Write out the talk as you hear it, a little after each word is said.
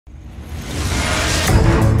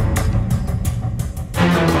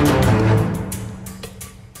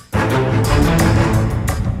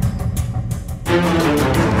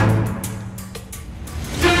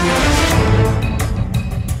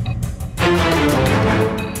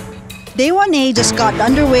Day 1A just got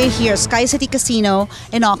underway here at SkyCity Casino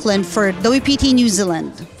in Auckland for WPT New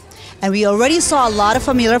Zealand. And we already saw a lot of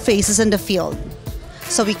familiar faces in the field.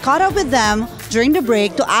 So we caught up with them during the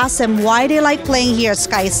break to ask them why they like playing here at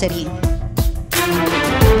SkyCity.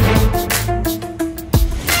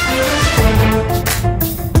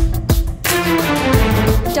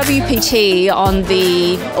 WPT on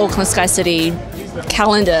the Auckland SkyCity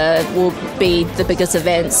calendar will be the biggest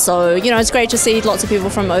event, so it's great to see lots of people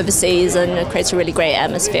from overseas, and it creates a really great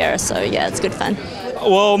atmosphere, so yeah, it's good fun.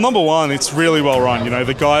 Well, number one, it's really well run.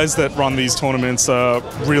 The guys that run these tournaments are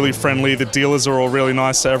really friendly. The dealers are all really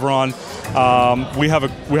nice to everyone. We have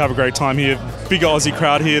a great time here. Bigger Aussie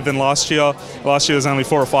crowd here than last year. Last year there's only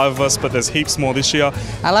 4 or 5 of us, but there's heaps more this year.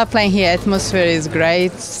 I love playing here. Atmosphere is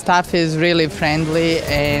great. Staff is really friendly,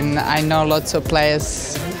 and I know lots of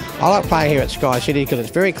players. I like playing here at SkyCity because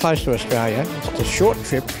it's very close to Australia. It's a short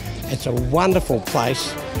trip. It's a wonderful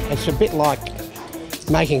place. It's a bit like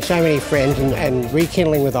making so many friends and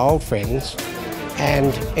rekindling with old friends.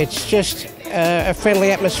 And it's just a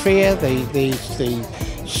friendly atmosphere. The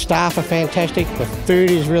staff are fantastic. The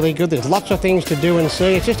food is really good. There's lots of things to do and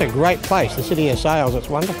see. It's just a great place. The City of Sales, it's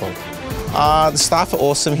wonderful. The staff are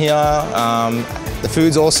awesome here. The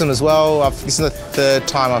food's awesome as well. This is the 3rd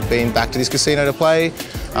time I've been back to this casino to play.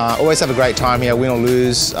 Always have a great time here, win or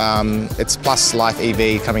lose. It's plus life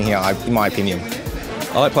EV coming here, in my opinion.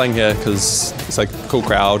 I like playing here because it's a cool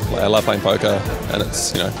crowd. I love playing poker, and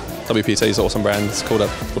it's WPT is an awesome brand. It's cool to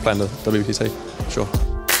play in the WPT, sure.